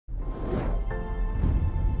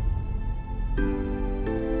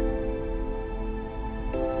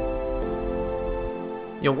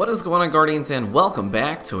Yo, what is going on, Guardians, and welcome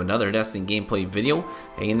back to another Destiny gameplay video.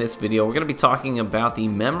 Hey, in this video we're going to be talking about the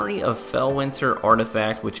Memory of Felwinter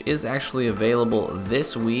artifact, which is actually available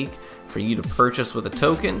this week for you to purchase with a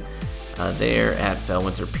token there at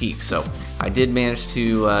Felwinter Peak. So I did manage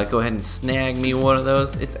to go ahead and snag me one of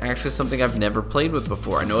those. It's actually something I've never played with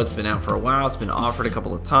before. I know it's been out for a while, it's been offered a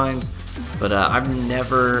couple of times, but I've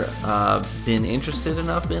never been interested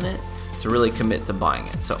enough in it to really commit to buying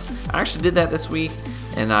it. So I actually did that this week,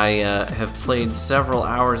 and I have played several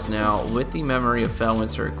hours now with the Memory of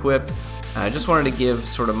Felwinter equipped. I just wanted to give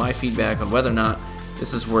sort of my feedback on whether or not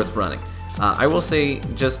this is worth running. I will say,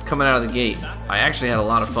 just coming out of the gate, I actually had a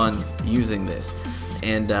lot of fun using this.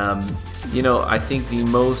 And you know, I think the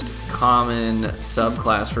most common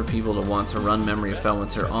subclass for people to want to run Memory of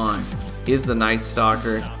Felwinter on is the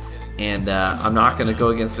Nightstalker. And I'm not going to go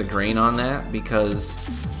against the grain on that, because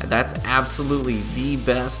that's absolutely the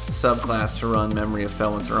best subclass to run Memory of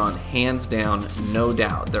Felwinter on, hands down, no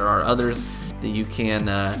doubt. There are others that you can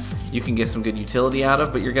get some good utility out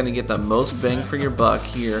of, but you're going to get the most bang for your buck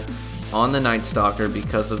here on the Nightstalker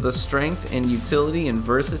because of the strength and utility and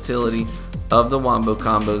versatility of the wombo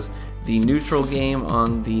combos. The neutral game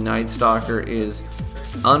on the Nightstalker is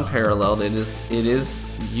unparalleled. It is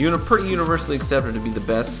pretty universally accepted to be the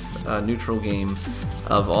best neutral game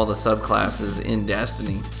of all the subclasses in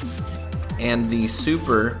Destiny. And the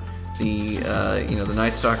super, the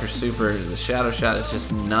Nightstalker super, the Shadow Shot is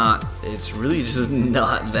just not, it's really just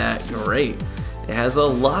not that great. It has a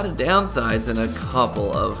lot of downsides and a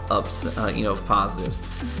couple of ups, of positives.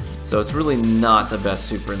 So it's really not the best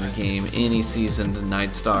super in the game. Any seasoned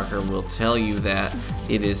Nightstalker will tell you that.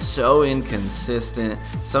 It is so inconsistent.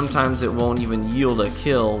 Sometimes it won't even yield a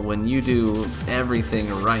kill when you do everything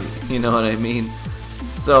right. You know what I mean?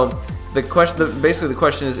 So the question, basically the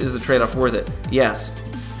question is the trade-off worth it? Yes.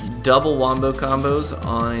 Double wombo combos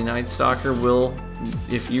on a Nightstalker will,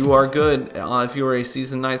 if you are good, if you are a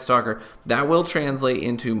seasoned Nightstalker, that will translate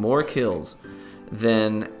into more kills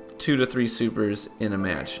than 2 to 3 supers in a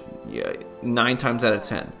match, 9 times out of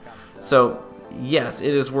 10. So yes,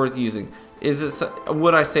 it is worth using.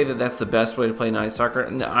 Would I say that that's the best way to play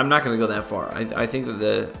Nightstalker? No, I'm not going to go that far. I think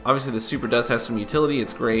that obviously the super does have some utility.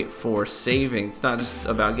 It's great for saving. It's not just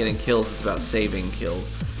about getting kills, it's about saving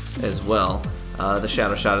kills as well. The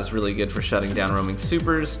Shadow Shot is really good for shutting down roaming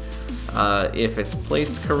supers if it's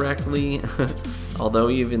placed correctly, although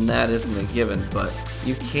even that isn't a given, but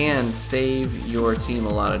you can save your team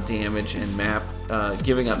a lot of damage and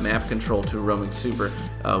giving up map control to a roaming super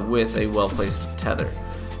with a well-placed tether.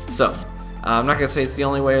 So I'm not going to say it's the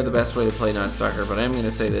only way or the best way to play Nightstalker, but I am going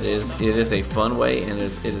to say that it is a fun way, and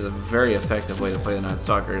it is a very effective way to play the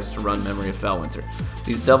Nightstalker, is to run Memory of Felwinter.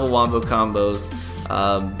 These double wombo combos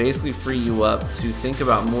basically free you up to think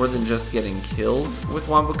about more than just getting kills with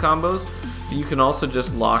wombo combos. You can also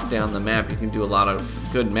just lock down the map. You can do a lot of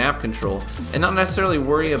good map control and not necessarily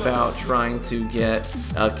worry about trying to get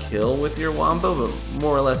a kill with your wombo, but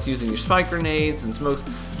more or less using your spike grenades and smokes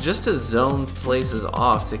just to zone places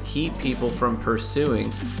off to keep people from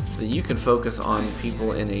pursuing, so that you can focus on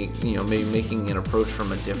people in a, maybe making an approach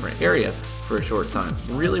from a different area for a short time.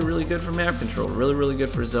 Really, really good for map control. Really, really good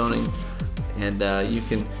for zoning. And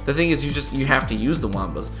the thing is, you have to use the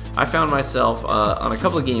wombos. I found myself on a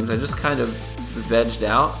couple of games, I just kind of vegged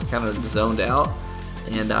out, kind of zoned out,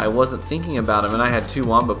 and I wasn't thinking about them, and I had 2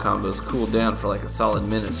 wombo combos cooled down for like a solid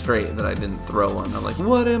minute straight that I didn't throw on. I'm like,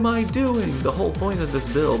 what am I doing? The whole point of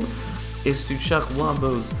this build is to chuck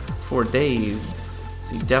wombos for days.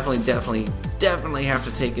 So you definitely have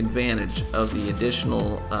to take advantage of the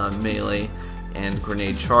additional melee and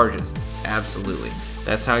grenade charges. Absolutely.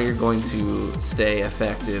 That's how you're going to stay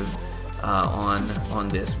effective on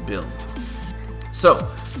this build.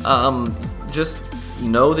 So just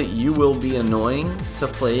know that you will be annoying to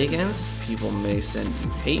play against. People may send you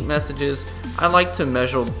hate messages. I like to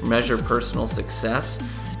measure personal success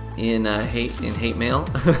in hate mail.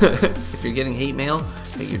 If you're getting hate mail,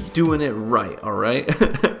 hey, you're doing it right, all right?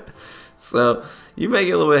 So you may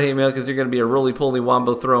get a little bit of hate mail because you're going to be a roly-poly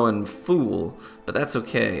wombo throwing fool, but that's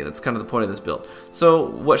okay. That's kind of the point of this build. So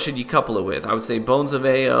what should you couple it with? I would say Bones of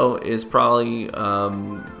AO is probably, I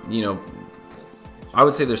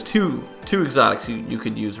would say there's two exotics you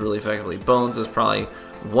could use really effectively. Bones is probably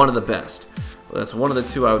one of the best. That's one of the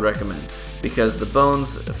 2 I would recommend, because the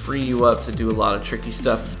bones free you up to do a lot of tricky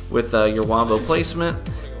stuff with your wombo placement,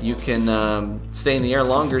 You can stay in the air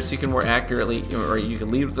longer, so you can more accurately, or you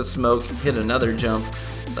can lead with the smoke, hit another jump,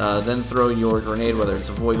 then throw your grenade, whether it's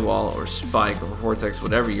a void wall or spike or vortex,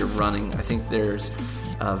 whatever you're running. I think there's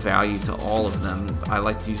value to all of them. I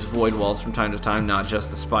like to use void walls from time to time, not just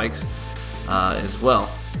the spikes as well.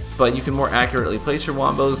 But you can more accurately place your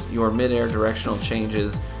wombos, your mid-air directional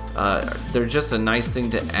changes. They're just a nice thing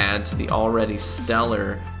to add to the already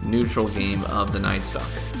stellar neutral game of the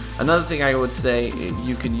Nightstalker. Another thing I would say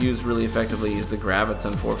you could use really effectively is the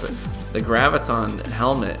Graviton forfeit. The Graviton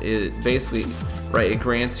helmet, it basically, right, it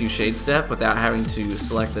grants you Shade Step without having to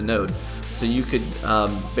select the node. So you could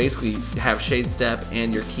basically have Shade Step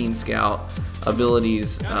and your Keen Scout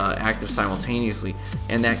abilities active simultaneously.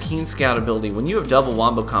 And that Keen Scout ability, when you have double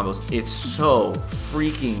wombo combos, it's so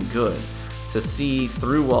freaking good to see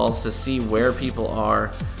through walls, to see where people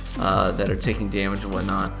are that are taking damage and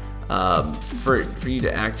whatnot. For you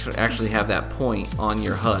to actually have that point on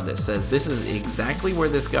your HUD that says this is exactly where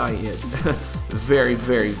this guy is. Very,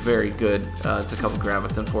 very, very good to couple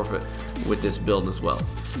Graviton forfeit with this build as well.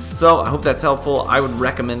 So I hope that's helpful. I would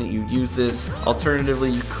recommend that you use this.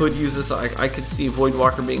 Alternatively, you could use this. I could see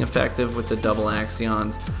Voidwalker being effective with the double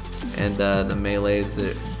Axions and the melees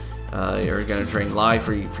that are going to drain life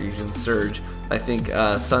for using Surge. I think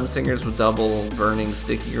Sunsingers with double burning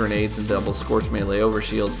sticky grenades and double scorch melee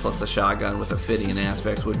overshields plus a shotgun with Ophidian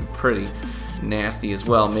aspects would be pretty nasty as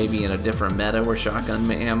well. Maybe in a different meta where shotgun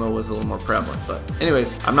ammo was a little more prevalent. But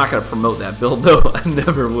anyways, I'm not going to promote that build though. I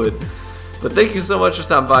never would. But thank you so much for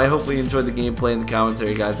stopping by. Hopefully you enjoyed the gameplay and the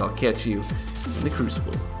commentary, guys. I'll catch you in the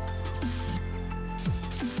Crucible.